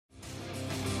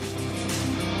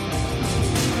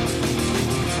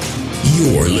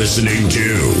You're listening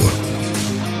to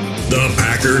the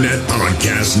Packernet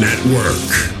Podcast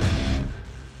Network.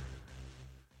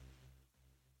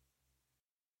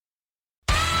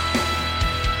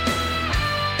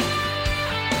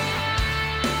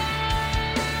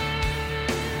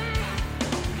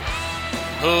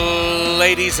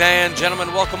 Ladies and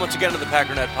gentlemen, welcome once again to the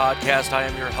Packernet Podcast. I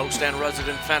am your host and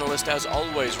resident fanalist, as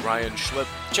always, Ryan Schlip.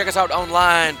 Check us out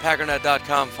online,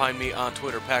 packernet.com. Find me on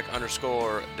Twitter,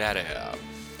 pack_data.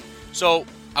 So,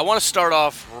 I want to start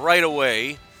off right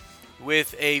away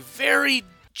with a very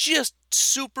just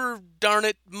super darn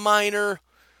it minor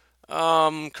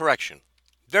correction.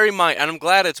 Very minor, and I'm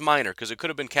glad it's minor because it could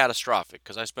have been catastrophic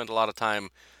because I spent a lot of time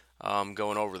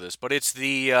going over this. But it's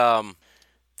the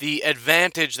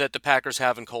advantage that the Packers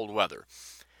have in cold weather.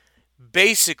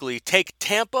 Basically, take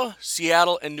Tampa,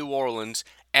 Seattle, and New Orleans,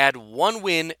 add one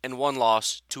win and one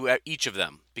loss to each of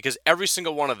them, because every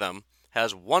single one of them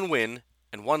has one win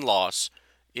and one loss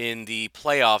in the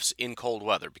playoffs in cold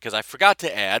weather, because I forgot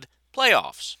to add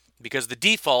playoffs, because the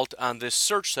default on this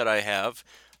search that I have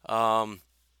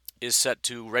is set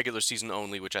to regular season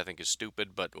only, which I think is stupid,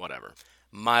 but whatever.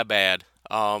 My bad.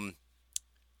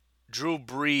 Drew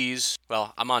Brees,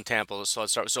 well, I'm on Tampa, so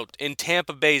let's start. So in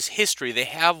Tampa Bay's history, they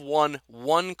have won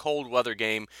one cold weather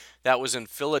game. That was in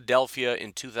Philadelphia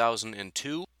in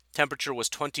 2002. Temperature was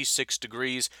 26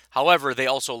 degrees. However, they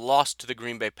also lost to the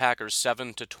Green Bay Packers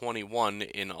 7-21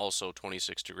 in also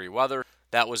 26 degree weather.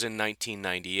 That was in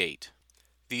 1998.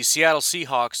 The Seattle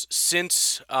Seahawks,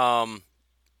 since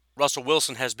Russell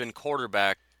Wilson has been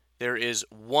quarterback, there is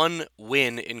one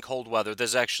win in cold weather.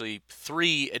 There's actually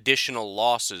 3 additional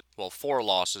losses. Well, 4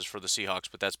 losses for the Seahawks,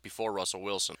 but that's before Russell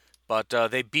Wilson. But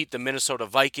they beat the Minnesota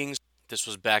Vikings. This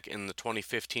was back in the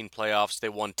 2015 playoffs. They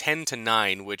won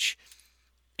 10-9, which,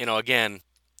 again,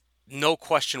 no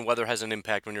question weather has an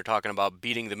impact when you're talking about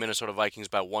beating the Minnesota Vikings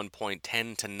by 1 point,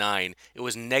 10-9. It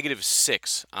was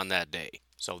 -6 on that day.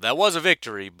 So that was a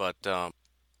victory, but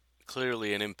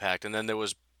clearly an impact. And then there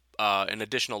was an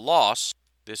additional loss.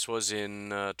 This was in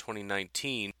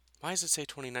 2019. Why does it say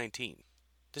 2019?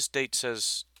 This date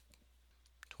says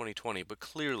 2020, but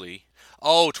clearly...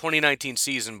 2019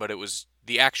 season, but it was...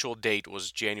 The actual date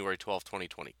was January 12th,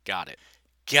 2020. Got it.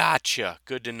 Gotcha.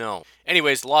 Good to know.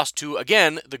 Anyways, lost to,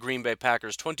 again, the Green Bay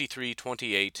Packers,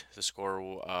 23-28, the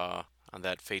score on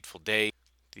that fateful day.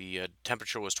 The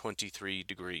temperature was 23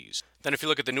 degrees. Then if you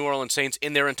look at the New Orleans Saints,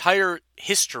 in their entire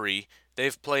history,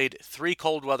 they've played 3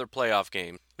 cold weather playoff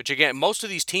games, which again, most of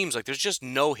these teams, there's just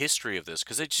no history of this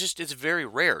because it's very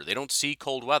rare. They don't see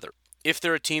cold weather. If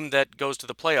they're a team that goes to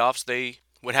the playoffs, they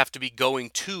would have to be going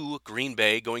to Green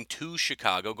Bay, going to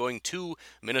Chicago, going to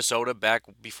Minnesota back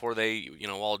before they,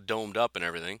 all domed up and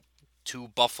everything, to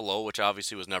Buffalo, which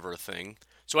obviously was never a thing.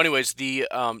 So anyways, the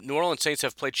New Orleans Saints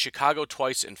have played Chicago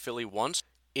twice and Philly once.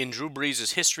 In Drew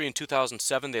Brees' history in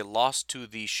 2007, they lost to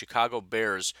the Chicago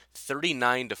Bears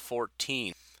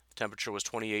 39-14. The temperature was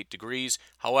 28 degrees.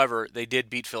 However, they did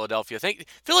beat Philadelphia. I think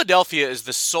Philadelphia is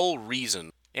the sole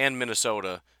reason, and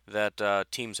Minnesota, that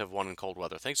teams have won in cold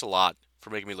weather. Thanks a lot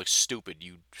for making me look stupid,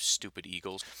 you stupid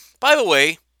Eagles. By the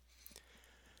way,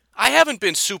 I haven't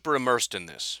been super immersed in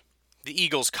this, the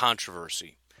Eagles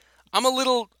controversy. I'm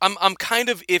kind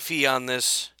of iffy on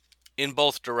this in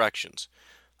both directions.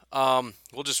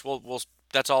 We'll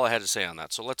that's all I had to say on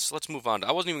that. So let's move on.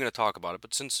 I wasn't even going to talk about it,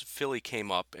 but since Philly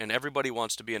came up and everybody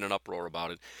wants to be in an uproar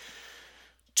about it,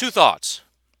 2 thoughts.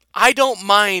 I don't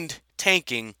mind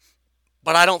tanking,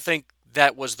 but I don't think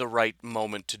that was the right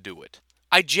moment to do it.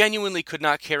 I genuinely could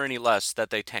not care any less that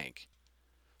they tank.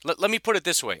 Let me put it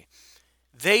this way.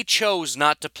 They chose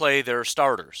not to play their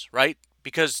starters, right?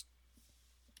 Because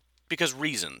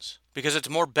reasons. Because it's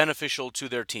more beneficial to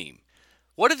their team.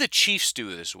 What did the Chiefs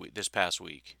do this past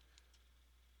week?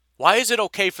 Why is it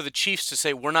okay for the Chiefs to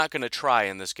say we're not going to try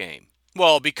in this game?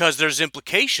 Well, because there's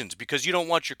implications. Because you don't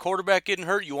want your quarterback getting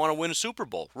hurt. You want to win a Super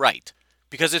Bowl. Right.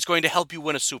 Because it's going to help you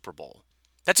win a Super Bowl.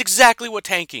 That's exactly what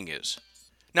tanking is.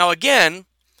 Now, again,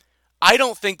 I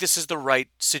don't think this is the right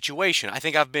situation. I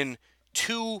think I've been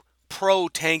too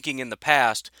pro-tanking in the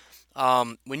past.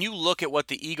 When you look at what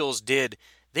the Eagles did,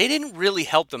 they didn't really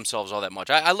help themselves all that much.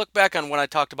 I look back on when I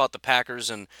talked about the Packers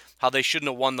and how they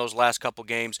shouldn't have won those last couple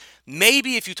games.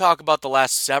 Maybe if you talk about the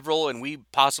last several and we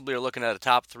possibly are looking at a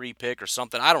top 3 pick or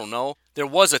something, I don't know. There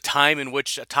was a time in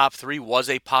which a top 3 was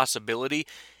a possibility.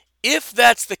 If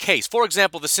that's the case, for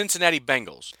example, the Cincinnati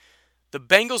Bengals. The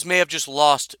Bengals may have just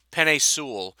lost Penei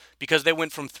Sewell because they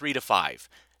went from 3 to 5.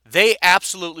 They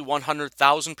absolutely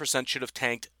 100,000% should have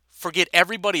tanked. Forget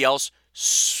everybody else.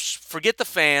 Forget the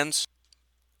fans.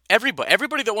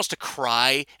 Everybody that wants to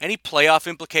cry, any playoff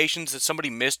implications that somebody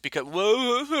missed because...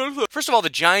 First of all, the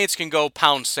Giants can go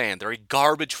pound sand. They're a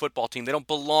garbage football team. They don't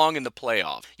belong in the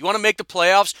playoffs. You want to make the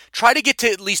playoffs? Try to get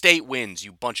to at least 8 wins,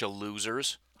 you bunch of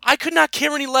losers. I could not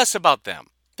care any less about them.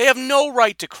 They have no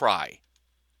right to cry.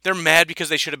 They're mad because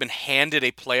they should have been handed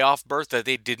a playoff berth that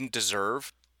they didn't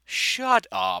deserve. Shut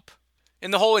up.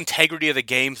 And the whole integrity of the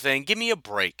game thing, give me a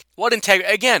break. What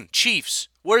integrity? Again, Chiefs,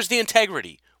 where's the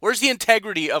integrity? Where's the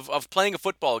integrity of playing a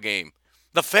football game?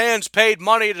 The fans paid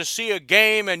money to see a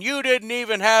game, and you didn't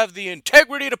even have the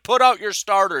integrity to put out your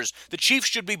starters. The Chiefs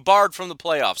should be barred from the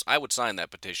playoffs. I would sign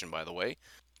that petition, by the way.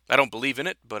 I don't believe in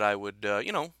it, but I would,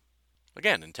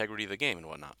 again, integrity of the game and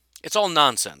whatnot. It's all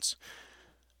nonsense.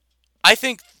 I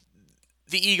think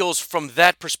the Eagles, from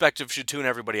that perspective, should tune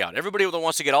everybody out. Everybody that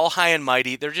wants to get all high and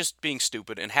mighty, they're just being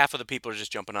stupid, and half of the people are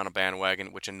just jumping on a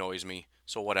bandwagon, which annoys me,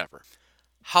 so whatever.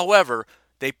 However,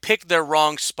 they picked their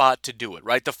wrong spot to do it,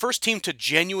 right? The first team to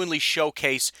genuinely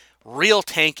showcase real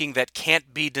tanking that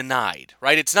can't be denied,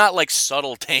 right? It's not like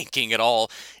subtle tanking at all.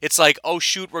 It's like, oh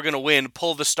shoot, we're going to win,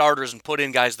 pull the starters and put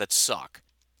in guys that suck.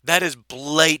 That is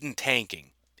blatant tanking.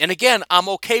 And again, I'm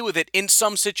okay with it in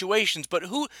some situations, but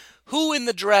who in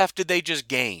the draft did they just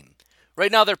gain?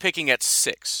 Right now they're picking at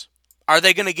 6. Are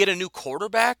they going to get a new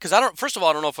quarterback? Because first of all,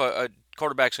 I don't know if a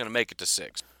quarterback's going to make it to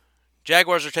 6.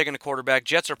 Jaguars are taking a quarterback.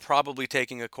 Jets are probably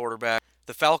taking a quarterback.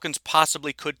 The Falcons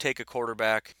possibly could take a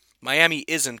quarterback. Miami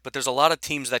isn't, but there's a lot of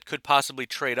teams that could possibly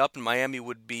trade up, and Miami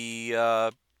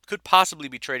could possibly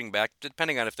be trading back,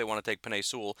 depending on if they want to take Penei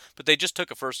Sewell. But they just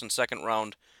took a first and second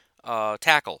round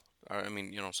tackle. I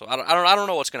mean, so I don't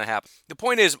know what's going to happen. The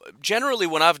point is, generally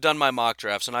when I've done my mock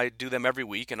drafts, and I do them every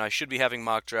week, and I should be having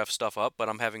mock draft stuff up, but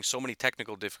I'm having so many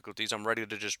technical difficulties, I'm ready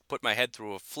to just put my head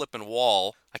through a flipping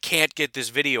wall. I can't get this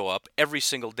video up every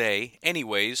single day.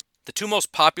 Anyways, the 2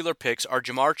 most popular picks are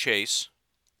Ja'Marr Chase,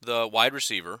 the wide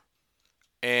receiver,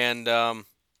 and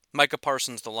Micah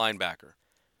Parsons, the linebacker.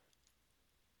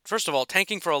 First of all,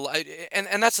 tanking for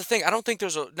and that's the thing. I don't think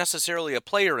there's necessarily a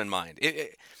player in mind.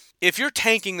 If you're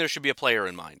tanking, there should be a player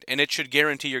in mind, and it should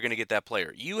guarantee you're going to get that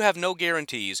player. You have no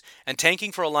guarantees, and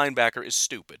tanking for a linebacker is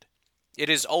stupid. It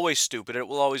is always stupid. It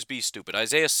will always be stupid.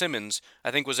 Isaiah Simmons, I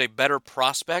think, was a better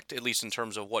prospect, at least in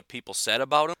terms of what people said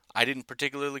about him. I didn't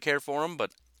particularly care for him,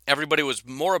 but everybody was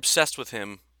more obsessed with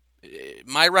him,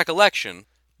 my recollection,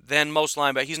 than most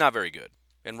linebackers. He's not very good.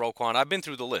 And Roquan, I've been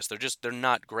through the list. They're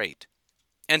not great.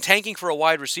 And tanking for a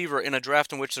wide receiver in a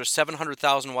draft in which there's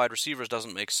 700,000 wide receivers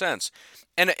doesn't make sense.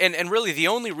 And really the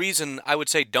only reason I would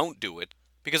say don't do it,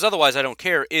 because otherwise I don't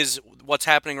care, is what's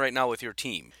happening right now with your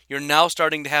team. You're now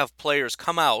starting to have players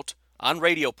come out on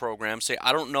radio programs say,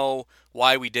 I don't know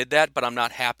why we did that, but I'm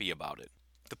not happy about it.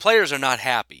 The players are not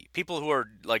happy. People who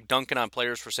are like dunking on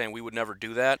players for saying we would never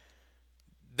do that,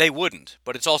 they wouldn't,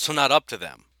 but it's also not up to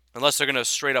them. Unless they're going to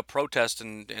straight up protest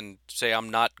and say, I'm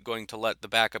not going to let the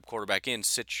backup quarterback in,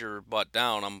 sit your butt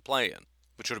down, I'm playing.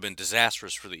 Which would have been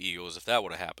disastrous for the Eagles if that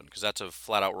would have happened, because that's a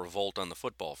flat-out revolt on the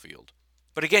football field.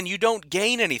 But again, you don't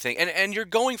gain anything. And you're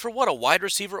going for what, a wide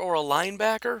receiver or a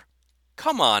linebacker?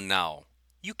 Come on now.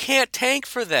 You can't tank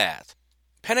for that.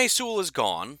 Penei Sewell is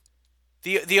gone.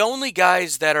 The only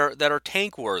guys that are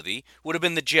tank-worthy would have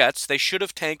been the Jets. They should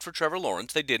have tanked for Trevor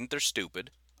Lawrence. They didn't. They're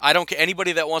stupid. I don't care.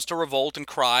 Anybody that wants to revolt and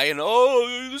cry and,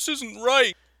 oh, this isn't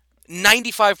right.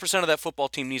 95% of that football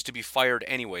team needs to be fired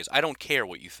anyways. I don't care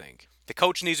what you think. The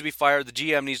coach needs to be fired. The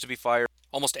GM needs to be fired.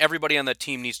 Almost everybody on that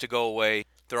team needs to go away.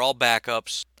 They're all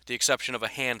backups, with the exception of a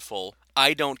handful.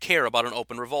 I don't care about an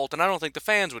open revolt, and I don't think the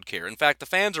fans would care. In fact, the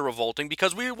fans are revolting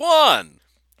because we won.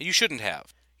 You shouldn't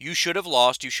have. You should have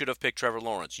lost. You should have picked Trevor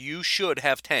Lawrence. You should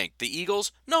have tanked. The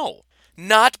Eagles? No.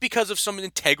 Not because of some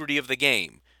integrity of the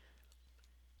game.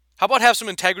 How about have some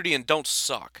integrity and don't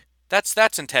suck?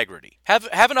 That's integrity.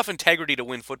 Have enough integrity to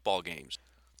win football games.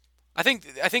 I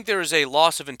think there is a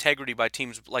loss of integrity by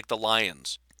teams like the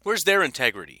Lions. Where's their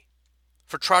integrity?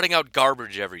 For trotting out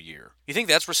garbage every year. You think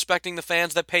that's respecting the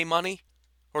fans that pay money?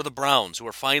 Or the Browns, who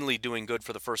are finally doing good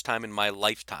for the first time in my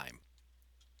lifetime?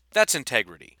 That's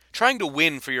integrity. Trying to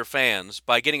win for your fans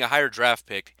by getting a higher draft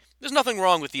pick, there's nothing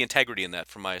wrong with the integrity in that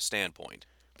from my standpoint.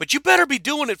 But you better be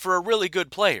doing it for a really good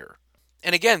player.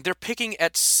 And again, they're picking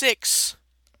at 6.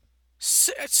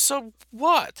 So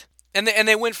what? And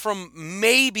they went from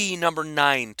maybe number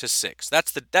 9 to 6.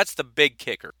 That's the big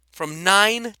kicker. From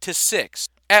 9 to 6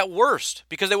 at worst,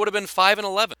 because they would have been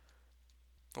 5-11.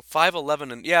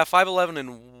 5-11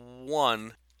 and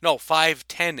 1. No,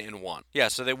 5-10 and 1. Yeah,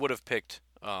 so they would have picked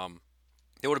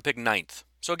 9th.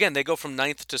 So again, they go from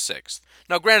 9th to 6th.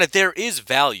 Now, granted, there is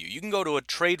value. You can go to a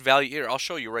trade value here. I'll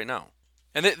show you right now.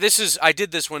 And this is, I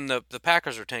did this when the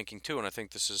Packers are tanking too, and I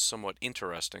think this is somewhat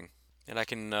interesting. And I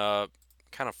can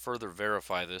kind of further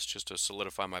verify this just to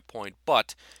solidify my point.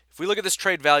 But if we look at this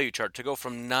trade value chart to go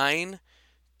from 9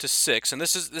 to 6, and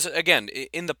this is again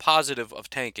in the positive of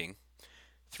tanking,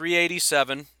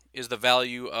 387 is the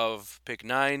value of pick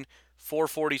 9,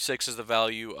 446 is the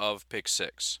value of pick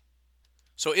 6.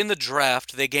 So in the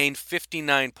draft, they gained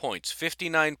 59 points.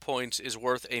 59 points is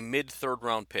worth a mid-third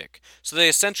round pick. So they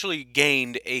essentially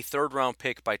gained a third round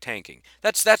pick by tanking.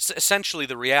 That's essentially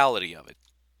the reality of it.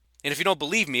 And if you don't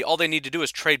believe me, all they need to do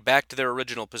is trade back to their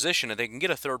original position and they can get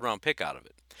a third round pick out of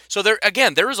it. So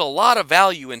there is a lot of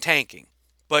value in tanking.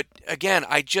 But again,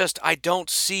 I don't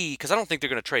see, because I don't think they're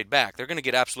going to trade back. They're going to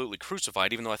get absolutely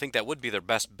crucified, even though I think that would be their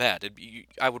best bet.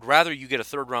 I would rather you get a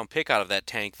third round pick out of that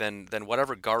tank than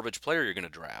whatever garbage player you're going to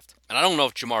draft. And I don't know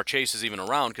if Jamar Chase is even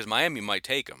around, because Miami might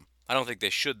take him. I don't think they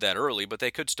should that early, but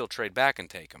they could still trade back and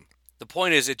take him. The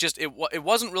point is, it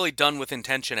wasn't really done with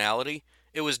intentionality.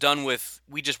 It was done with,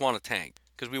 we just want a tank,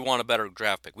 because we want a better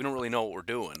draft pick. We don't really know what we're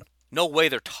doing. No way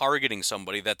they're targeting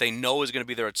somebody that they know is going to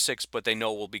be there at 6, but they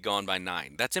know will be gone by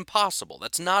 9. That's impossible.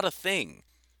 That's not a thing.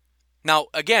 Now,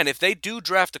 again, if they do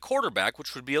draft a quarterback,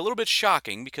 which would be a little bit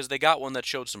shocking because they got one that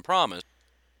showed some promise,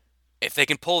 if they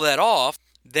can pull that off,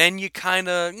 then you kind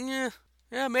of,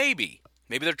 yeah, maybe.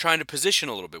 Maybe they're trying to position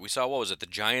a little bit. We saw, what was it, the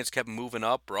Giants kept moving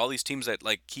up, or all these teams that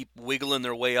keep wiggling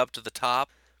their way up to the top.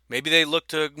 Maybe they look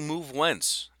to move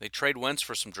Wentz. They trade Wentz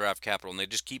for some draft capital, and they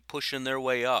just keep pushing their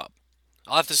way up.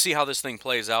 I'll have to see how this thing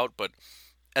plays out, but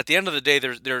at the end of the day,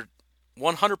 there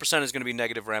 100% is going to be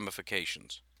negative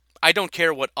ramifications. I don't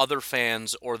care what other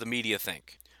fans or the media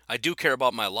think. I do care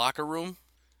about my locker room,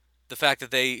 the fact that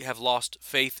they have lost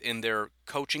faith in their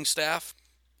coaching staff,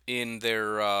 in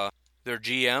their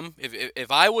GM.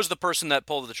 If I was the person that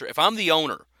pulled the trigger, if I'm the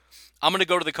owner, I'm going to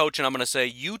go to the coach and I'm going to say,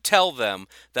 you tell them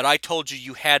that I told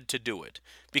you had to do it.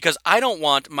 Because I don't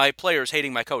want my players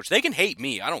hating my coach. They can hate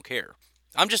me. I don't care.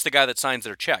 I'm just the guy that signs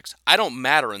their checks. I don't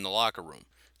matter in the locker room.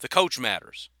 The coach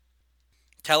matters.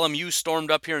 Tell him you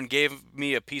stormed up here and gave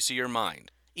me a piece of your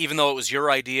mind, even though it was your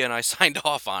idea and I signed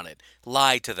off on it.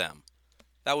 Lie to them.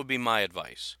 That would be my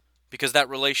advice. Because that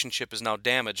relationship is now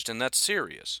damaged, and that's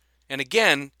serious. And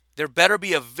again, there better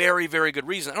be a very, very good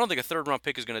reason. I don't think a third-round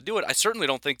pick is going to do it. I certainly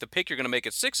don't think the pick you're going to make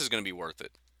at 6 is going to be worth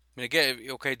it. I mean, again,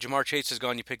 okay, Jamar Chase is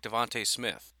gone, you pick Devontae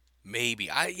Smith. Maybe.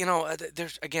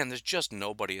 There's just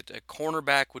nobody. A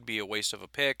cornerback would be a waste of a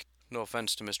pick. No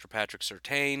offense to Mr. Patrick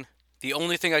Surtain. The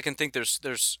only thing I can think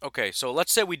okay, so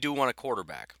let's say we do want a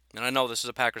quarterback. And I know this is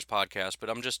a Packers podcast,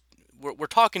 but we're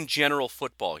talking general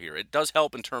football here. It does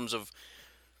help in terms of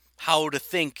how to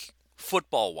think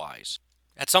football-wise.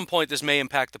 At some point, this may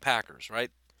impact the Packers,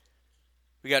 right?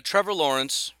 We got Trevor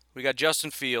Lawrence, we got Justin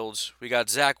Fields, we got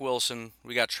Zach Wilson,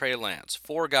 we got Trey Lance.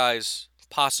 4 guys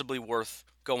possibly worth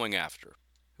going after.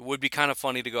 It would be kind of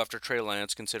funny to go after Trey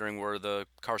Lance considering we're the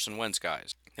Carson Wentz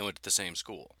guys and went to the same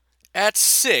school. At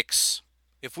 6,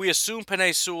 if we assume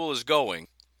Penei Sewell is going,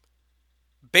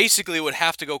 basically it would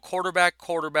have to go quarterback,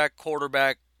 Penei,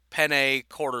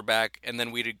 quarterback, and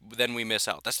then we miss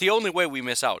out. That's the only way we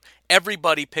miss out.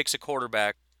 Everybody picks a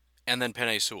quarterback and then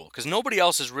Penei Sewell because nobody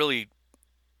else is really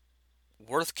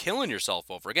worth killing yourself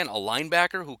over. Again, a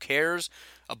linebacker, who cares?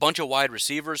 A bunch of wide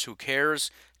receivers, who cares?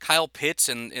 Kyle Pitts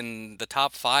in the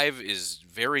top 5 is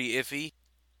very iffy.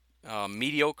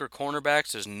 Mediocre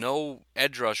cornerbacks. There's no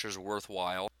edge rushers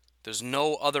worthwhile. There's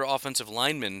no other offensive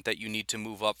linemen that you need to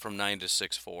move up from 9 to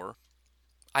 6 for.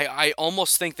 I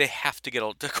almost think they have to get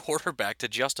a quarterback to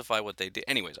justify what they did.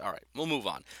 Anyways, all right, we'll move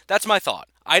on. That's my thought.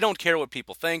 I don't care what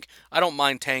people think. I don't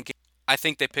mind tanking. I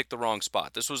think they picked the wrong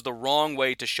spot. This was the wrong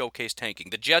way to showcase tanking.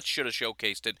 The Jets should have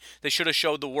showcased it. They should have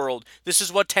showed the world, this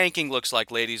is what tanking looks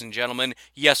like, ladies and gentlemen.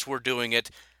 Yes, we're doing it.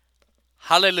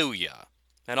 Hallelujah.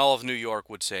 And all of New York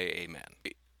would say amen.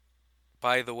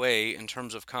 By the way, in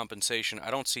terms of compensation, I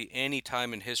don't see any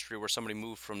time in history where somebody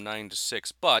moved from 9 to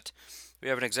 6, but we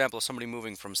have an example of somebody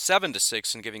moving from 7 to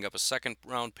 6 and giving up a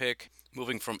second-round pick,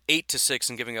 moving from 8 to 6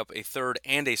 and giving up a third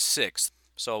and a sixth.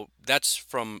 So that's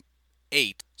from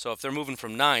 8. So if they're moving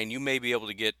from 9, you may be able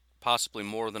to get possibly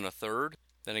more than a third.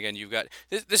 Then again, you've got...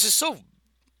 This is so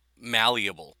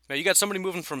malleable. Now, you got somebody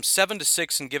moving from 7 to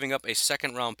 6 and giving up a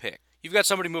second-round pick. You've got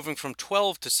somebody moving from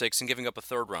 12 to 6 and giving up a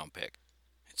third-round pick.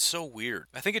 It's so weird.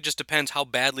 I think it just depends how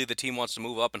badly the team wants to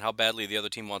move up and how badly the other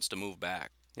team wants to move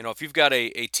back. You know, if you've got a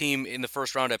team in the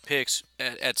first round at picks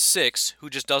at 6 who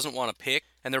just doesn't want to pick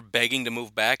and they're begging to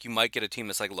move back, you might get a team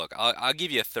that's like, look, I'll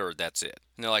give you a third, that's it.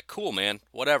 And they're like, cool, man,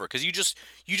 whatever. Because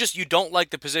you don't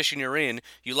like the position you're in.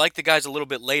 You like the guys a little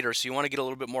bit later, so you want to get a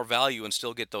little bit more value and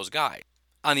still get those guys.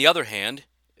 On the other hand,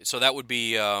 So that would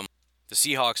be the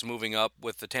Seahawks moving up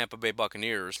with the Tampa Bay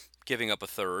Buccaneers, giving up a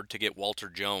third to get Walter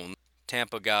Jones.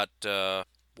 Tampa got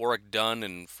Warwick Dunn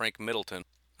and Frank Middleton.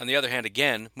 On the other hand,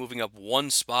 again, moving up one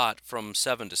spot from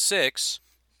 7 to 6,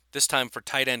 this time for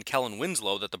tight end Kellen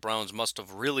Winslow that the Browns must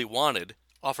have really wanted,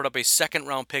 offered up a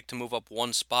second-round pick to move up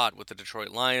one spot with the Detroit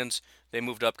Lions. They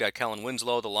moved up, got Kellen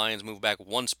Winslow. The Lions moved back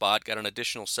one spot, got an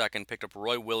additional second, picked up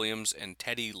Roy Williams and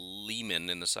Teddy Lehman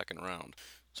in the second round.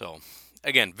 So,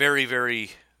 again, very,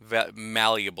 very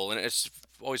malleable. And it's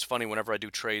always funny whenever I do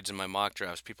trades in my mock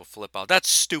drafts, people flip out. That's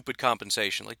stupid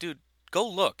compensation. Like, dude, go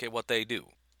look at what they do.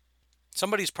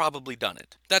 Somebody's probably done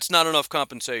it. That's not enough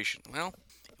compensation. Well,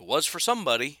 it was for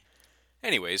somebody.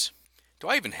 Anyways, do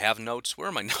I even have notes? Where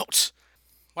are my notes?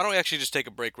 Why don't we actually just take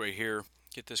a break right here,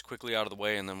 get this quickly out of the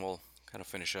way, and then we'll kind of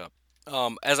finish up.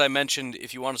 As I mentioned,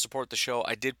 if you want to support the show,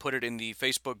 I did put it in the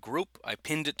Facebook group. I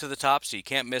pinned it to the top so you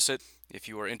can't miss it. If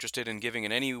you are interested in giving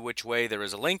in any which way, there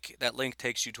is a link. That link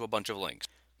takes you to a bunch of links.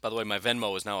 By the way, my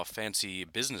Venmo is now a fancy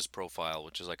business profile,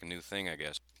 which is like a new thing, I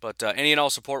guess. But any and all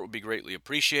support would be greatly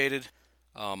appreciated.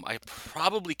 I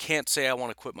probably can't say I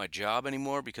want to quit my job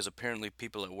anymore because apparently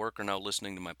people at work are now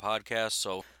listening to my podcast.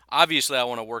 So obviously I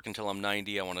want to work until I'm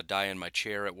 90. I want to die in my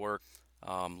chair at work.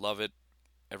 Love it,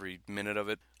 every minute of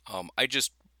it. I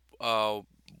just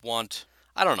want,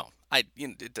 I don't know,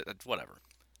 whatever.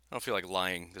 I don't feel like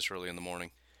lying this early in the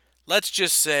morning. Let's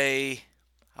just say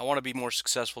I want to be more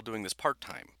successful doing this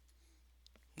part-time.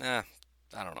 I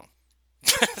don't know.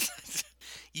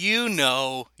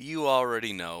 You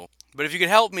already know. But if you could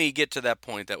help me get to that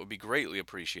point, that would be greatly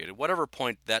appreciated. Whatever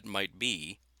point that might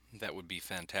be, that would be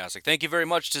fantastic. Thank you very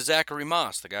much to Zachary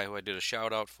Moss, the guy who I did a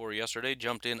shout-out for yesterday.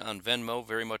 Jumped in on Venmo.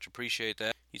 Very much appreciate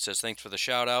that. He says, thanks for the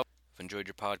shout-out. I've enjoyed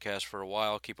your podcast for a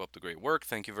while. Keep up the great work.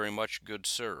 Thank you very much, good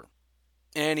sir.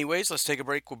 Anyways, let's take a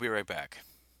break. We'll be right back.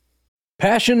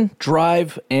 Passion,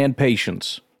 drive, and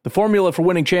patience. The formula for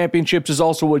winning championships is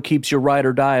also what keeps your ride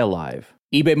or die alive.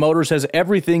 eBay Motors has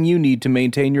everything you need to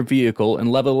maintain your vehicle and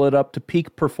level it up to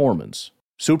peak performance.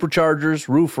 Superchargers,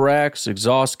 roof racks,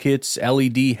 exhaust kits,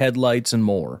 LED headlights, and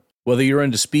more. Whether you're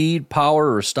into speed,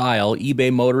 power, or style,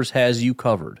 eBay Motors has you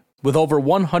covered. With over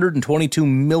 122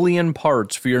 million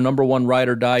parts for your number one ride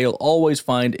or die, you'll always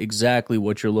find exactly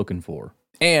what you're looking for.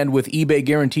 And with eBay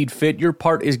Guaranteed Fit, your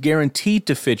part is guaranteed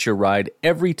to fit your ride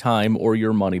every time or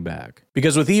your money back.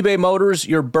 Because with eBay Motors,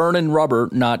 you're burning rubber,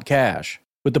 not cash.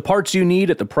 With the parts you need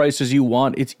at the prices you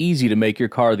want, it's easy to make your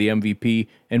car the MVP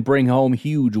and bring home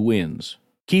huge wins.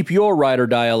 Keep your ride or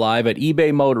die alive at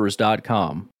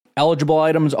ebaymotors.com. Eligible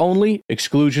items only,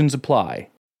 exclusions apply.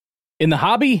 In the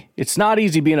hobby, it's not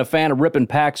easy being a fan of ripping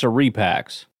packs or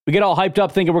repacks. We get all hyped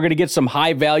up thinking we're going to get some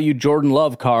high-value Jordan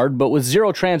Love card, but with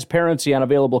zero transparency on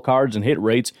available cards and hit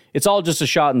rates, it's all just a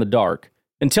shot in the dark.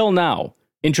 Until now.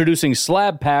 Introducing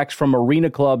Slab Packs from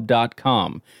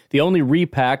ArenaClub.com, the only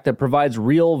repack that provides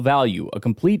real value, a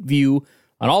complete view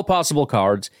on all possible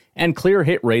cards, and clear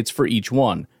hit rates for each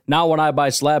one. Now when I buy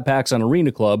Slab Packs on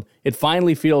Arena Club, it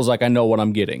finally feels like I know what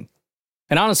I'm getting.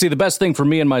 And honestly, the best thing for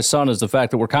me and my son is the fact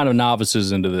that we're kind of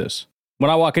novices into this. When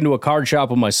I walk into a card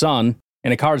shop with my son,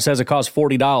 and a card says it costs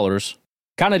 $40,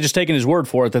 kind of just taking his word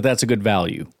for it that that's a good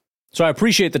value. So I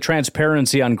appreciate the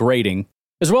transparency on grading,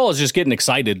 as well as just getting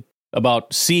excited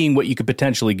about seeing what you could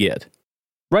potentially get.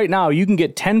 Right now, you can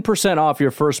get 10% off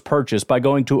your first purchase by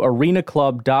going to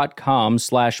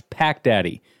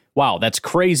arenaclub.com/packdaddy. Wow, that's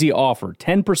crazy offer.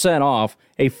 10% off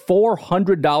a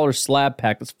 $400 slab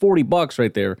pack. That's $40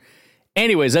 right there.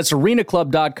 Anyways, that's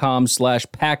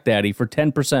arenaclub.com/packdaddy for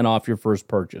 10% off your first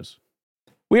purchase.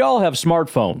 We all have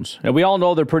smartphones, and we all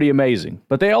know they're pretty amazing,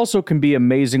 but they also can be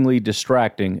amazingly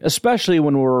distracting, especially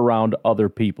when we're around other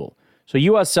people. So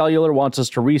US Cellular wants us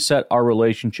to reset our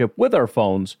relationship with our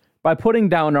phones by putting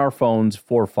down our phones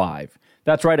for $5.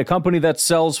 That's right, a company that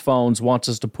sells phones wants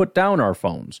us to put down our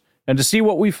phones. And to see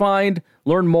what we find,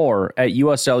 learn more at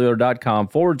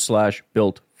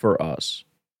uscellular.com/built for us.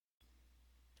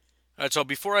 All right, so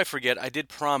before I forget, I did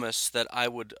promise that I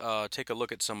would take a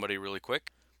look at somebody really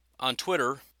quick. On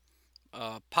Twitter,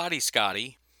 Potty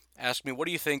Scotty asked me, what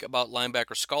do you think about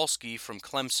linebacker Skalski from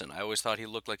Clemson? I always thought he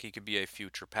looked like he could be a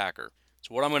future Packer.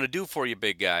 So what I'm going to do for you,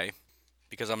 big guy,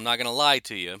 because I'm not going to lie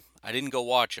to you, I didn't go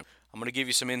watch him. I'm going to give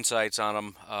you some insights on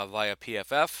him via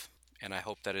PFF, and I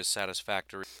hope that is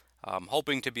satisfactory. I'm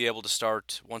hoping to be able to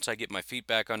start, once I get my feet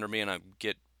back under me and I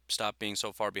stop being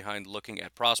so far behind looking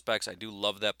at prospects. I do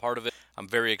love that part of it. I'm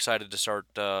very excited to start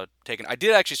I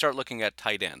did actually start looking at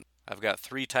tight end. I've got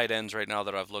 3 tight ends right now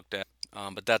that I've looked at,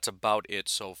 but that's about it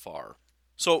so far.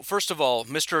 So, first of all,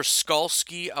 Mr.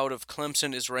 Skalski out of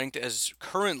Clemson is ranked as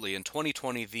currently in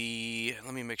 2020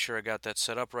 let me make sure I got that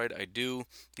set up right. I do.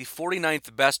 The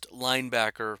 49th best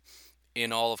linebacker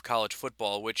in all of college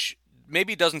football, which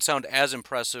maybe doesn't sound as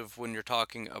impressive when you're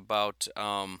talking about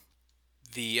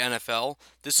the NFL.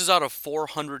 This is out of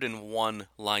 401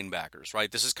 linebackers,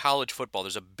 right? This is college football.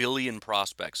 There's a billion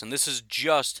prospects, and this is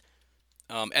just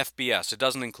FBS. It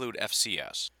doesn't include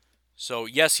FCS. So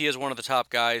yes, he is one of the top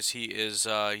guys. He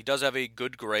does have a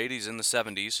good grade. He's in the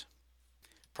 70s.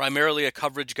 Primarily a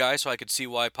coverage guy, so I could see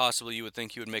why possibly you would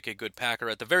think he would make a good Packer.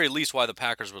 At the very least, why the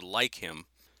Packers would like him.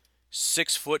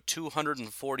 6 foot,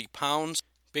 240 pounds.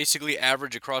 Basically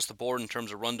average across the board in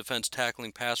terms of run defense,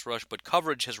 tackling, pass rush, but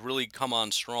coverage has really come on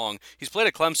strong. He's played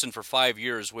at Clemson for 5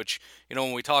 years, which,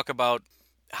 when we talk about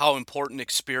how important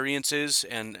experience is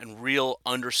and real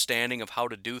understanding of how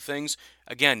to do things.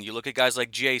 Again, you look at guys like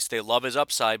Jace, they love his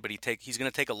upside, but he's going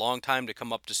to take a long time to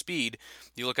come up to speed.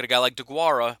 You look at a guy like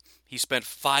DeGuara, he spent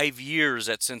 5 years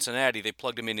at Cincinnati. They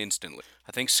plugged him in instantly.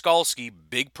 I think Skalski,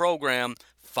 big program,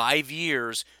 5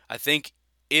 years. I think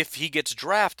if he gets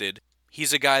drafted,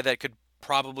 he's a guy that could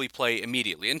probably play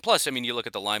immediately. And plus, you look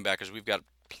at the linebackers, we've got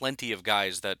plenty of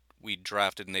guys that we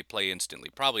drafted and they play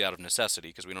instantly, probably out of necessity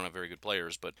because we don't have very good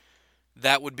players, but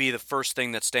that would be the first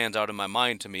thing that stands out in my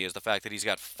mind to me is the fact that he's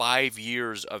got 5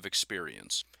 years of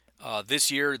experience. This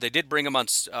year, they did bring him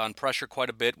on pressure quite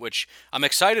a bit, which I'm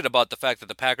excited about the fact that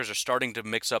the Packers are starting to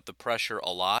mix up the pressure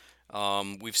a lot.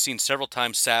 We've seen several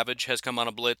times Savage has come on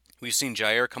a blitz. We've seen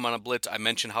Jair come on a blitz. I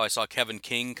mentioned how I saw Kevin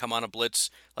King come on a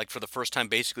blitz like for the first time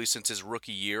basically since his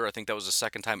rookie year. I think that was the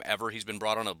second time ever he's been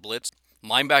brought on a blitz.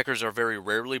 Linebackers are very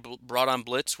rarely brought on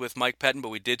blitz with Mike Pettin, but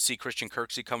we did see Christian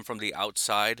Kirksey come from the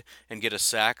outside and get a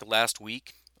sack last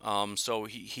week. So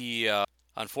he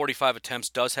on 45 attempts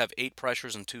does have 8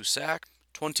 pressures and 2 sacks.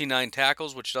 29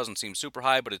 tackles, which doesn't seem super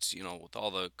high, but it's, with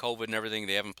all the COVID and everything,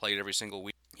 they haven't played every single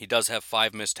week. He does have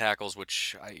 5 missed tackles,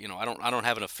 which I don't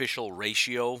have an official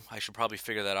ratio. I should probably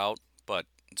figure that out, but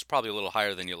it's probably a little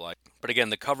higher than you like. But again,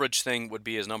 the coverage thing would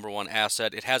be his number one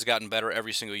asset. It has gotten better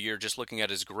every single year, just looking at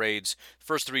his grades.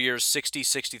 First 3 years, 60,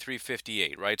 63,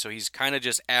 58, right? So he's kind of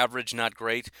just average, not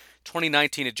great.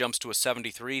 2019, it jumps to a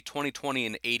 73. 2020,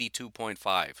 an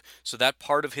 82.5. So that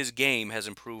part of his game has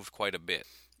improved quite a bit.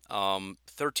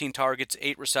 13 targets,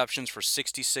 8 receptions for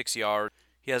 66 yards.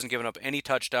 He hasn't given up any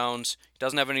touchdowns. He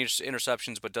doesn't have any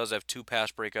interceptions, but does have 2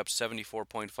 pass breakups,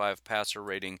 74.5 passer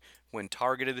rating when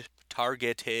targeted.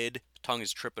 Tongue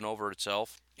is tripping over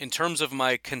itself. In terms of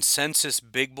my consensus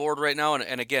big board right now,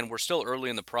 and again, we're still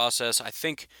early in the process, I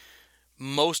think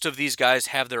most of these guys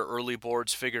have their early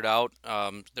boards figured out.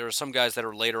 There are some guys that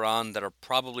are later on that are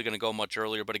probably going to go much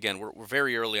earlier, but again, we're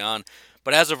very early on.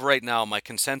 But as of right now, my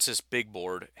consensus big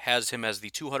board has him as the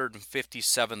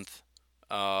 257th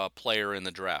player in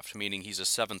the draft, meaning he's a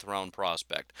 7th round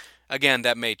prospect. Again,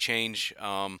 that may change.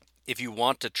 If you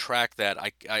want to track that,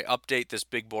 I update this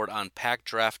big board on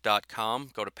packdraft.com.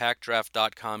 Go to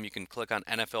packdraft.com. You can click on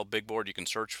NFL Big Board. You can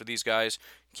search for these guys.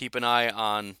 Keep an eye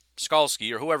on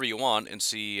Skalski or whoever you want and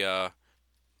see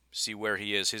where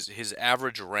he is. His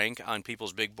average rank on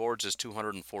people's big boards is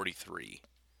 243.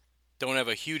 Don't have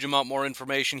a huge amount more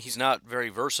information. He's not very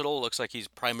versatile. Looks like he's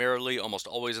primarily almost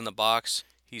always in the box.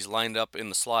 He's lined up in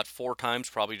the slot 4 times,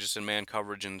 probably just in man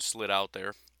coverage and slid out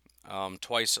there.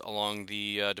 Twice along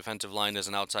the defensive line as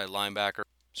an outside linebacker.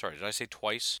 Sorry, did I say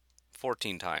twice?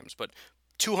 14 times, but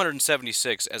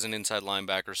 276 as an inside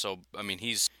linebacker. So,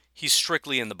 he's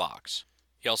strictly in the box.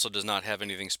 He also does not have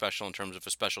anything special in terms of a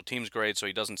special teams grade, so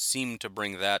he doesn't seem to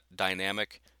bring that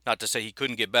dynamic. Not to say he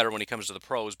couldn't get better when he comes to the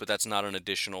pros, but that's not an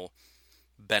additional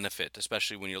benefit,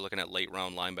 especially when you're looking at late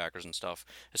round linebackers and stuff,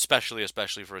 especially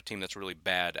for a team that's really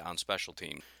bad on special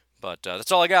teams. But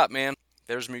that's all I got, man.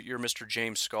 There's your Mr.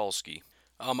 James Skalski.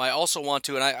 I also want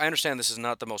to, and I understand this is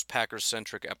not the most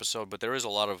Packers-centric episode, but there is a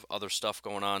lot of other stuff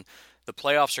going on. The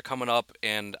playoffs are coming up,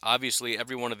 and obviously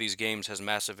every one of these games has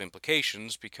massive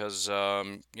implications because,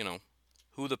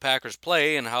 who the Packers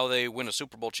play and how they win a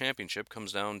Super Bowl championship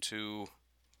comes down to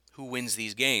who wins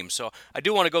these games. So I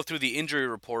do want to go through the injury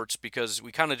reports because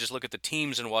we kind of just look at the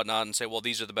teams and whatnot and say, well,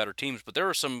 these are the better teams. But there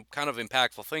are some kind of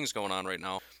impactful things going on right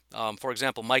now. For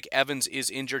example, Mike Evans is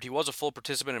injured. He was a full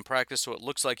participant in practice, so it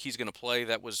looks like he's going to play.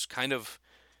 That was kind of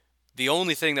the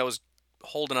only thing that was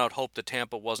holding out hope that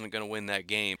Tampa wasn't going to win that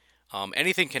game.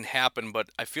 Anything can happen, but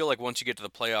I feel like once you get to the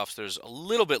playoffs, there's a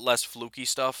little bit less fluky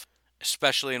stuff,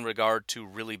 especially in regard to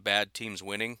really bad teams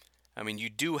winning. You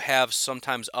do have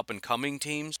sometimes up-and-coming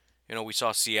teams. We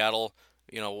saw Seattle,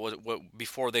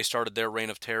 before they started their reign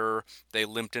of terror, they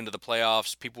limped into the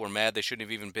playoffs. People were mad they shouldn't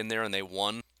have even been there, and they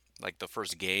won. like the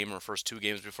first game or first 2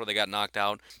 games before they got knocked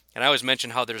out. And I always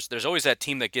mention how there's always that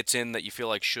team that gets in that you feel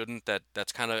like shouldn't,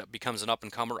 that's kind of becomes an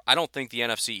up-and-comer. I don't think the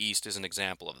NFC East is an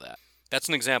example of that. That's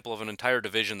an example of an entire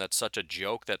division that's such a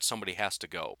joke that somebody has to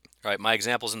go. All right, my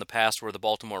examples in the past were the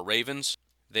Baltimore Ravens.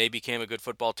 They became a good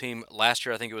football team. Last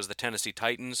year, I think it was the Tennessee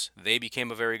Titans. They became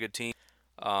a very good team.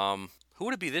 Who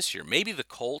would it be this year? Maybe the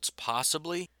Colts,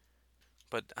 possibly.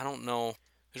 But I don't know.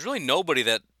 There's really nobody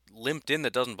that limped in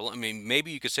that doesn't belong. I mean,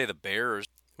 maybe you could say the Bears,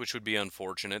 which would be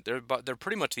unfortunate. They're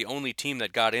pretty much the only team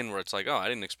that got in where it's like, oh, I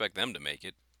didn't expect them to make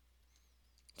it.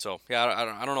 So, yeah,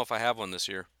 I don't know if I have one this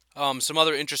year. Some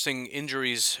other interesting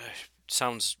injuries.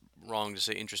 Sounds wrong to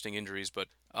say interesting injuries, but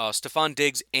Stephon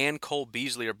Diggs and Cole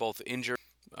Beasley are both injured.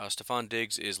 Stephon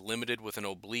Diggs is limited with an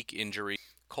oblique injury.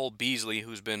 Cole Beasley,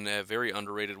 who's been a very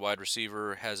underrated wide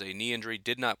receiver, has a knee injury,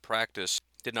 did not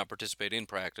participate in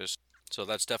practice. So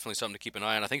that's definitely something to keep an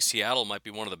eye on. I think Seattle might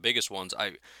be one of the biggest ones.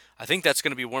 I think that's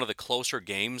going to be one of the closer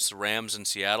games, the Rams and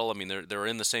Seattle. I mean, they're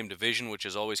in the same division, which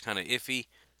is always kind of iffy.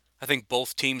 I think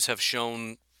both teams have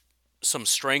shown some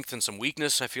strength and some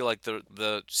weakness. I feel like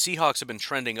the Seahawks have been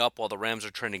trending up while the Rams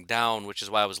are trending down, which is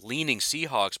why I was leaning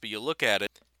Seahawks. But you look at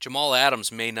it, Jamal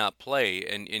Adams may not play,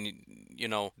 and you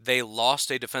know, they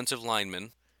lost a defensive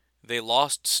lineman. They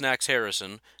lost Snacks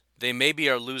Harrison. They maybe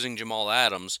are losing Jamal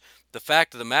Adams. The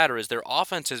fact of the matter is their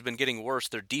offense has been getting worse.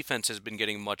 Their defense has been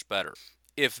getting much better.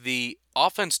 If the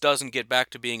offense doesn't get back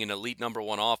to being an elite number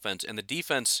one offense and the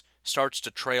defense starts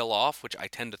to trail off, which I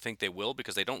tend to think they will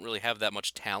because they don't really have that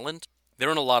much talent,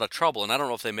 they're in a lot of trouble, and I don't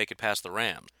know if they make it past the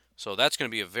Rams. So that's going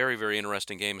to be a very, very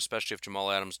interesting game, especially if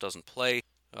Jamal Adams doesn't play.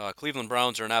 Cleveland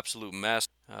Browns are an absolute mess.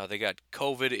 They got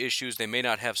COVID issues. They may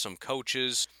not have some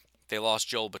coaches. They lost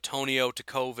Joel Bitonio to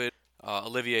COVID.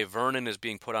 Olivier Vernon is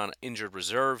being put on injured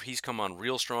reserve. He's come on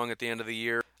real strong at the end of the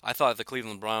year. I thought the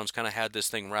Cleveland Browns kind of had this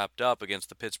thing wrapped up against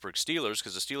the Pittsburgh Steelers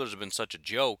because the Steelers have been such a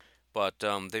joke, but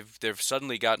they've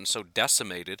suddenly gotten so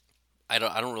decimated. I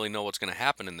don't really know what's going to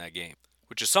happen in that game,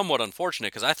 which is somewhat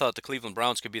unfortunate because I thought the Cleveland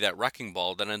Browns could be that wrecking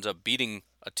ball that ends up beating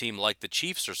a team like the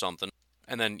Chiefs or something,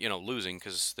 and then losing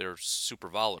because they're super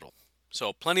volatile.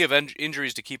 So plenty of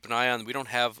injuries to keep an eye on. We don't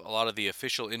have a lot of the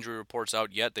official injury reports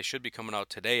out yet. They should be coming out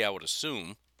today, I would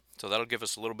assume. So that'll give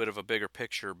us a little bit of a bigger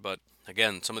picture. But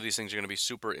again, some of these things are going to be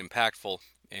super impactful.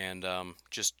 And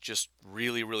just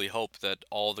really, really hope that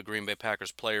all the Green Bay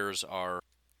Packers players are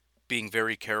being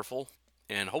very careful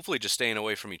and hopefully just staying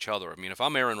away from each other. I mean, if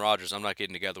I'm Aaron Rodgers, I'm not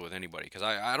getting together with anybody because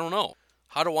I don't know.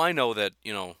 How do I know that,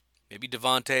 maybe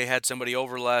Devontae had somebody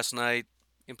over last night?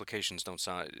 Implications don't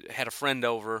sound... Had a friend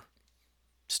over.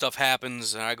 Stuff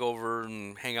happens, and I go over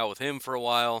and hang out with him for a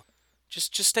while.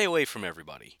 Just stay away from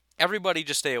everybody. Everybody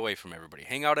just stay away from everybody.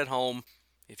 Hang out at home.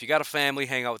 If you got a family,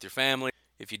 hang out with your family.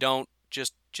 If you don't,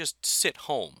 just sit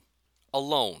home,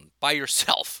 alone, by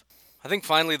yourself. I think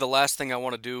finally the last thing I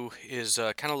want to do is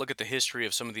kind of look at the history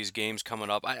of some of these games coming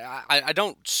up. I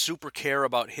don't super care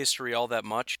about history all that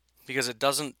much because it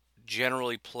doesn't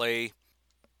generally play...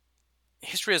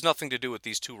 History has nothing to do with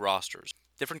these two rosters.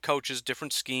 Different coaches,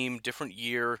 different scheme, different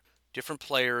year, different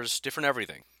players, different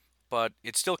everything. But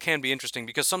it still can be interesting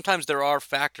because sometimes there are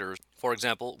factors, for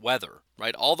example, weather,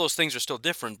 right? All those things are still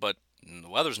different, but the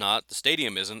weather's not, the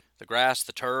stadium isn't, the grass,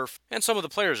 the turf, and some of the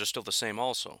players are still the same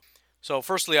also. So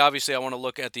firstly, obviously, I want to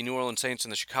look at the New Orleans Saints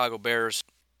and the Chicago Bears.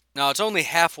 Now, it's only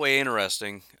halfway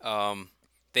interesting.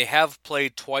 They have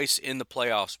played twice in the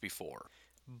playoffs before.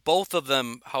 Both of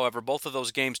them, however, both of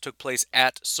those games took place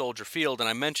at Soldier Field, and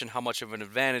I mentioned how much of an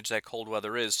advantage that cold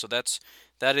weather is, so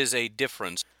that is a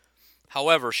difference.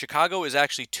 However, Chicago is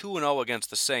actually 2-0 against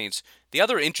the Saints. The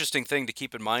other interesting thing to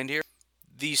keep in mind here,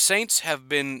 the Saints have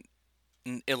been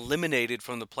eliminated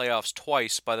from the playoffs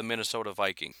twice by the Minnesota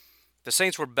Vikings. The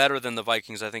Saints were better than the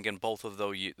Vikings, I think, in both of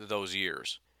those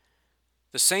years.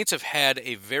 The Saints have had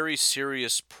a very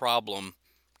serious problem,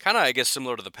 kind of, I guess,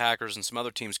 similar to the Packers and some other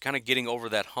teams, kind of getting over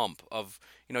that hump of,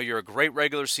 you're a great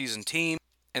regular season team,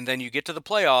 and then you get to the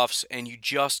playoffs, and you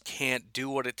just can't do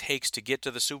what it takes to get to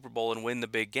the Super Bowl and win the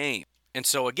big game. And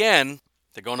so, again,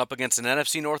 they're going up against an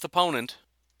NFC North opponent,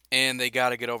 and they got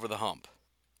to get over the hump.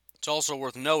 It's also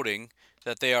worth noting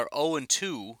that they are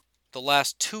 0-2 the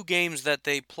last 2 games that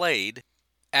they played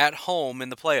at home in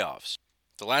the playoffs.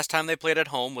 The last time they played at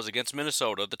home was against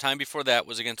Minnesota. The time before that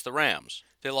was against the Rams.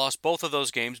 They lost both of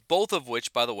those games, both of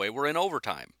which, by the way, were in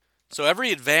overtime. So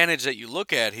every advantage that you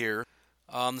look at here,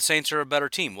 the Saints are a better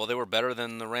team. Well, they were better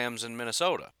than the Rams in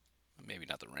Minnesota. Maybe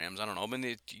not the Rams, I don't know. I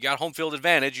mean, you got home field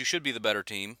advantage. You should be the better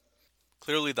team.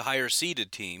 Clearly the higher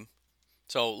seeded team.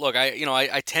 So, look,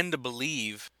 I tend to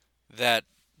believe that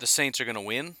the Saints are going to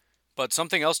win. But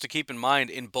something else to keep in mind,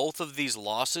 in both of these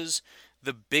losses,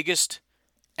 the biggest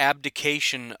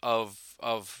abdication of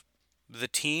the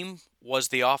team was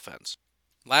the offense.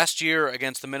 Last year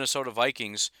against the Minnesota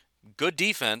Vikings, good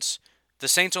defense, the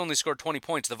Saints only scored 20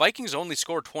 points. The Vikings only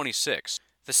scored 26.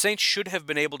 The Saints should have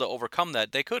been able to overcome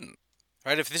that. They couldn't.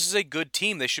 Right? If this is a good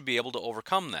team, they should be able to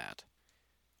overcome that.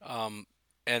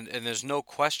 And there's no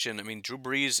question. I mean, Drew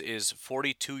Brees is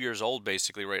 42 years old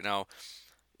basically right now.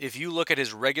 If you look at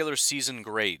his regular season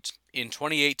grades in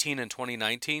 2018 and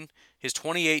 2019, his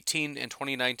 2018 and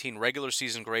 2019 regular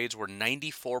season grades were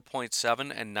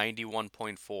 94.7 and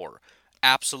 91.4.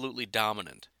 Absolutely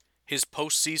dominant. His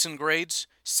postseason grades,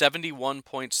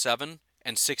 71.7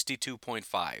 and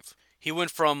 62.5. He went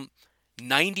from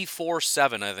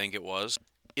 94.7, I think it was,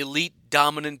 elite,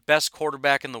 dominant, best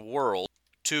quarterback in the world,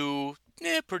 to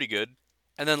pretty good.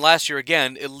 And then last year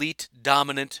again, elite,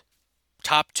 dominant,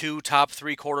 top 2, top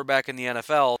 3 quarterback in the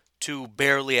NFL, to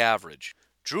barely average.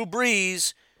 Drew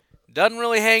Brees doesn't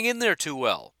really hang in there too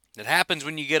well. It happens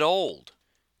when you get old.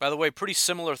 By the way, pretty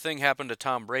similar thing happened to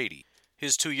Tom Brady.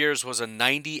 His 2 years was a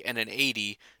 90 and an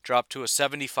 80, dropped to a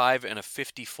 75 and a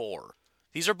 54.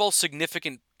 These are both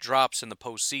significant drops in the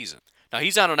postseason. Now,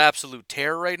 he's on an absolute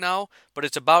tear right now, but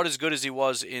it's about as good as he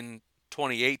was in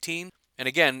 2018. And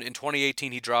again, in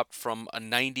 2018, he dropped from a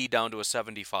 90 down to a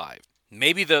 75.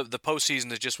 Maybe the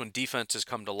postseason is just when defenses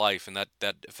come to life, and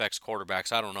that affects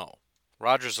quarterbacks. I don't know.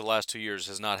 Rodgers the last 2 years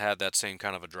has not had that same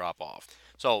kind of a drop-off.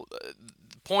 So,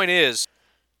 the point is,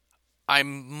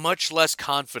 I'm much less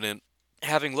confident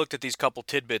having looked at these couple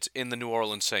tidbits in the New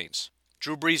Orleans Saints.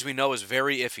 Drew Brees, we know, is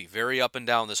very iffy, very up and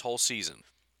down this whole season.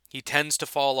 He tends to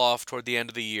fall off toward the end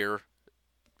of the year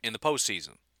in the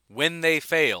postseason. When they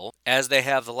fail, as they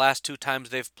have the last 2 times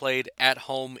they've played at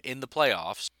home in the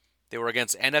playoffs, they were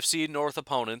against NFC North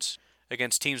opponents,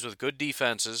 against teams with good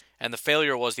defenses, and the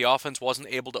failure was the offense wasn't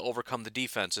able to overcome the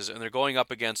defenses, and they're going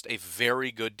up against a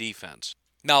very good defense.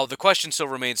 Now, the question still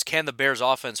remains, can the Bears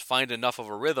offense find enough of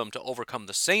a rhythm to overcome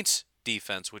the Saints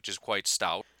defense, which is quite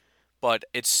stout? But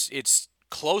it's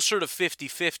closer to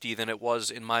 50-50 than it was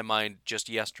in my mind just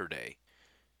yesterday.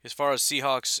 As far as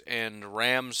Seahawks and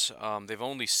Rams, they've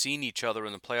only seen each other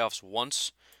in the playoffs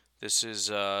once. This is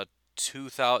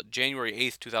January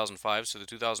 8th, 2005, so the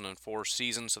 2004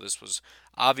 season. So this was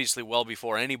obviously well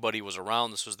before anybody was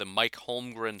around. This was the Mike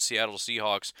Holmgren Seattle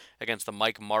Seahawks against the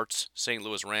Mike Martz St.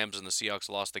 Louis Rams, and the Seahawks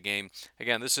lost the game.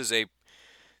 Again, this is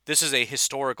a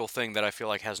historical thing that I feel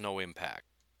like has no impact,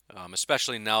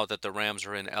 especially now that the Rams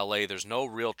are in LA. There's no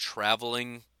real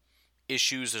traveling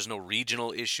issues. There's no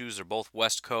regional issues. They're both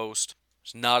West Coast.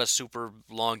 It's not a super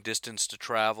long distance to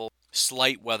travel.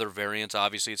 Slight weather variance.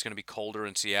 Obviously, it's going to be colder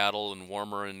in Seattle and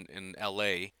warmer in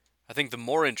LA. I think the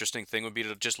more interesting thing would be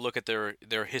to just look at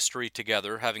their history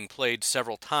together, having played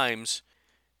several times,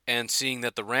 and seeing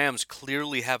that the Rams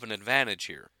clearly have an advantage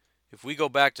here. If we go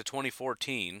back to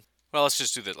 2014, well, let's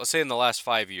just do this. Let's say in the last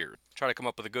 5 years. Try to come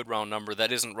up with a good round number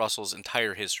that isn't Russell's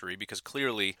entire history, because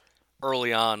clearly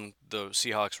early on, the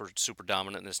Seahawks were super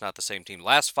dominant, and it's not the same team.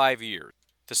 Last 5 years,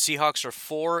 the Seahawks are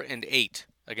 4-8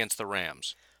 against the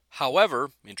Rams.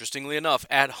 However, interestingly enough,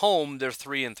 at home, they're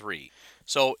 3-3.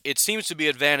 So it seems to be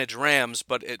advantage Rams,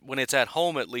 but when it's at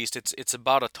home, at least, it's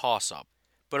about a toss-up.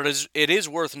 But it is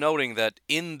worth noting that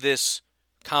in this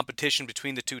competition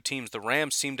between the two teams, the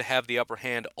Rams seem to have the upper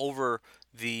hand over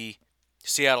the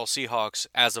Seattle Seahawks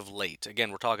as of late.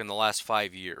 Again, we're talking the last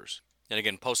 5 years. And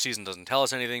again, postseason doesn't tell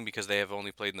us anything because they have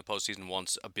only played in the postseason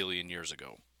once a billion years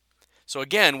ago. So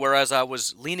again, whereas I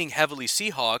was leaning heavily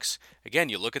Seahawks, again,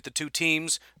 you look at the two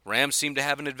teams, Rams seem to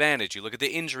have an advantage. You look at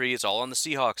the injury, it's all on the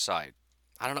Seahawks side.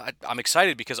 I don't know, I'm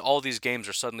excited because all these games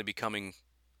are suddenly becoming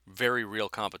very real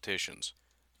competitions.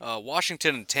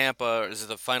 Washington and Tampa is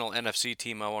the final NFC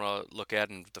team I want to look at,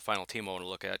 and the final team I want to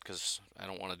look at because I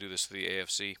don't want to do this to the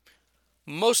AFC.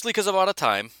 Mostly because I'm out of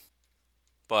time.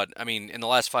 But, I mean, in the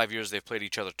last 5 years, they've played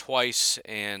each other twice,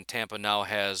 and Tampa now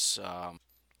has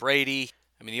Brady.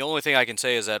 I mean, the only thing I can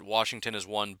say is that Washington has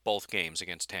won both games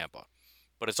against Tampa.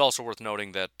 But it's also worth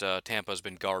noting that Tampa has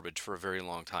been garbage for a very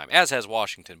long time, as has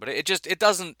Washington. But it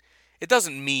doesn't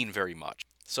mean very much.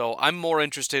 So I'm more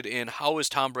interested in how is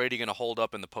Tom Brady going to hold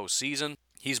up in the postseason.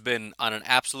 He's been on an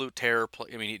absolute tear.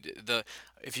 I mean,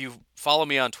 if you follow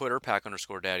me on Twitter,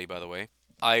 Pack_Daddy, by the way,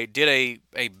 I did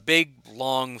a big,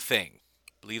 long thing.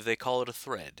 I believe they call it a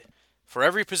thread. For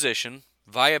every position,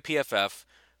 via PFF,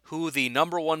 who the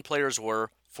number one players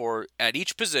were at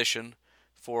each position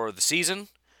for the season,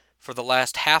 for the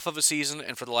last half of a season,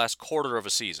 and for the last quarter of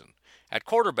a season. At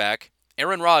quarterback,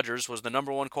 Aaron Rodgers was the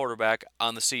number one quarterback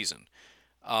on the season.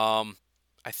 I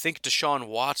think Deshaun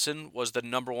Watson was the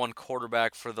number one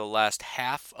quarterback for the last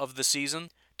half of the season.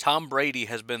 Tom Brady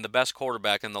has been the best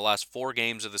quarterback in the last 4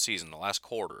 games of the season, the last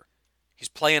quarter. He's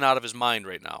playing out of his mind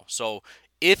right now. So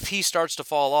if he starts to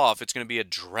fall off, it's going to be a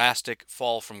drastic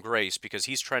fall from grace because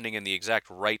he's trending in the exact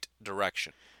right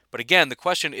direction. But again, the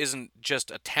question isn't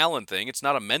just a talent thing. It's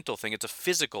not a mental thing. It's a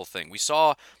physical thing. We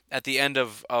saw at the end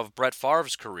of Brett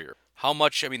Favre's career how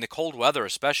much, the cold weather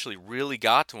especially really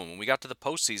got to him. When we got to the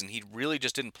postseason, he really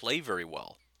just didn't play very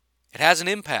well. It has an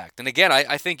impact. And again,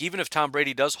 I think even if Tom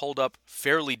Brady does hold up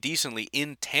fairly decently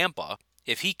in Tampa,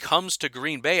 if he comes to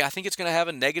Green Bay, I think it's going to have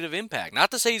a negative impact.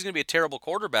 Not to say he's going to be a terrible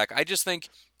quarterback. I just think,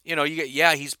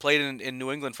 he's played in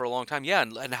New England for a long time. Yeah,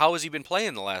 and how has he been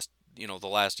playing the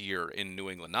last year in New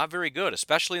England? Not very good,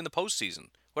 especially in the postseason.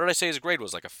 What did I say his grade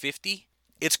was, like a 50?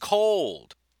 It's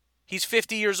cold. He's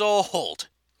 50 years old.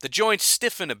 The joints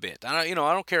stiffen a bit. I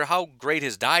don't care how great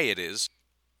his diet is.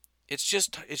 It's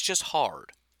just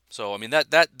hard. So,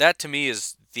 that to me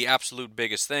is the absolute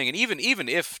biggest thing. And even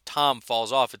if Tom falls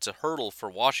off, it's a hurdle for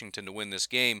Washington to win this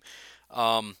game.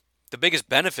 The biggest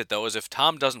benefit, though, is if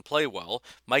Tom doesn't play well,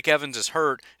 Mike Evans is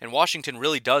hurt, and Washington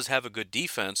really does have a good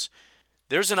defense,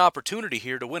 there's an opportunity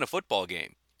here to win a football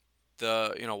game.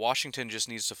 Washington just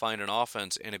needs to find an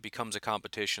offense, and it becomes a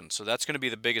competition. So that's going to be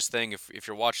the biggest thing if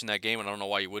you're watching that game, and I don't know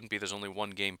why you wouldn't be. There's only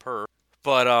one game per.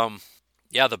 But,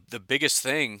 the biggest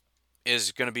thing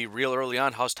is going to be real early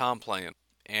on, how's Tom playing?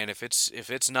 And if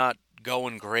it's not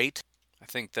going great, I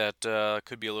think that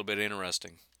could be a little bit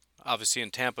interesting. Obviously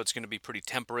in Tampa it's going to be pretty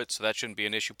temperate, so that shouldn't be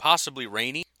an issue. Possibly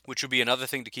rainy, which would be another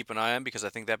thing to keep an eye on because I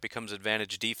think that becomes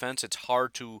advantage defense. It's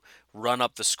hard to run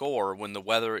up the score when the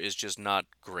weather is just not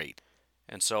great.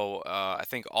 And so I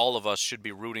think all of us should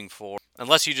be rooting for,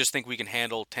 unless you just think we can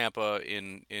handle Tampa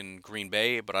in Green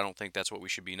Bay, but I don't think that's what we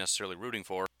should be necessarily rooting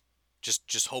for.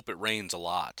 Just hope it rains a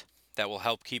lot. That will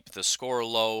help keep the score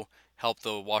low, help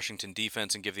the Washington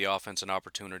defense, and give the offense an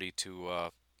opportunity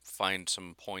to find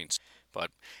some points. But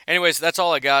anyways, that's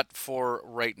all I got for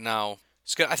right now.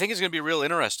 I think it's going to be real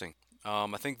interesting.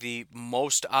 I think the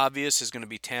most obvious is going to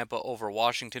be Tampa over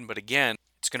Washington, but again,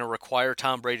 it's going to require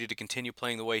Tom Brady to continue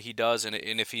playing the way he does, and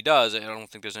if he does, I don't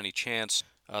think there's any chance.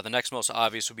 The next most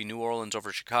obvious would be New Orleans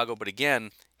over Chicago, but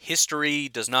again, history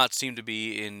does not seem to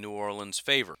be in New Orleans'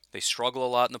 favor. They struggle a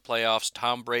lot in the playoffs.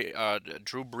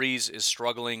 Drew Brees is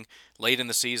struggling late in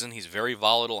the season. He's very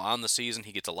volatile on the season.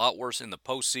 He gets a lot worse in the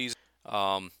postseason.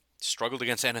 Struggled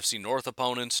against NFC North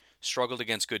opponents, struggled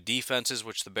against good defenses,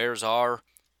 which the Bears are.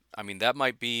 That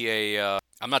might be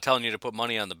I'm not telling you to put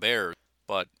money on the Bears,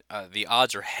 but the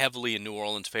odds are heavily in New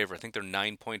Orleans' favor. I think they're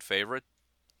 9-point favorite.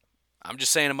 I'm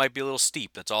just saying it might be a little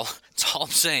steep. That's all I'm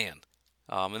saying.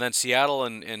 And then Seattle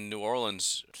and New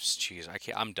Orleans,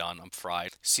 I'm done. I'm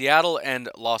fried. Seattle and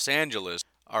Los Angeles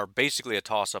are basically a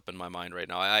toss-up in my mind right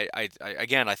now.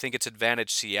 I think it's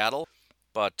advantage Seattle,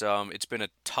 but it's been a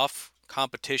tough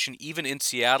competition. Even in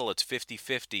Seattle, it's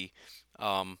 50-50.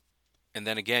 And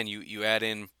then again, you add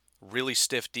in really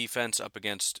stiff defense up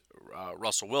against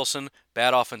Russell Wilson,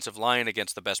 bad offensive line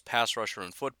against the best pass rusher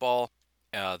in football.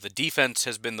 The defense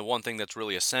has been the one thing that's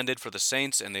really ascended for the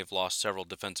Saints, and they've lost several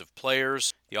defensive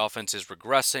players. The offense is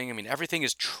regressing. Everything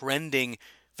is trending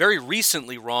very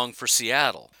recently wrong for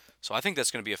Seattle. So I think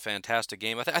that's going to be a fantastic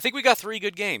game. I think we got 3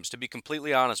 good games, to be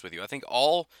completely honest with you. I think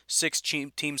all 6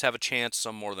 teams have a chance,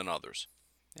 some more than others.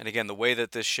 And again, the way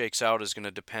that this shakes out is going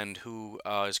to depend who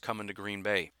is coming to Green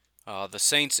Bay. The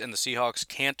Saints and the Seahawks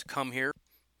can't come here,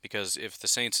 because if the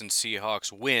Saints and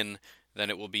Seahawks win, then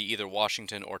it will be either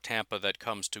Washington or Tampa that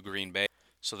comes to Green Bay.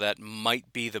 So that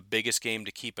might be the biggest game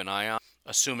to keep an eye on,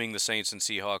 assuming the Saints and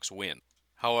Seahawks win.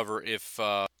 However, if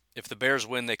the Bears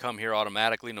win, they come here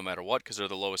automatically no matter what because they're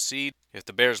the lowest seed. If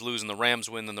the Bears lose and the Rams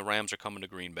win, then the Rams are coming to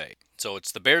Green Bay. So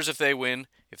it's the Bears if they win.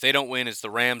 If they don't win, it's the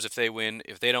Rams if they win.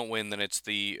 If they don't win, then it's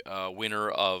the winner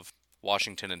of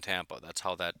Washington and Tampa. That's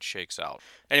how that shakes out.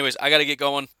 Anyways, I got to get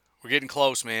going. We're getting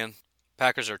close, man.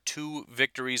 Packers are 2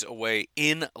 victories away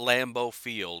in Lambeau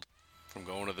Field from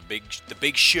going to the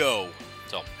big show.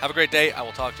 So have a great day. I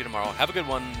will talk to you tomorrow. Have a good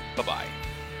one. Bye-bye.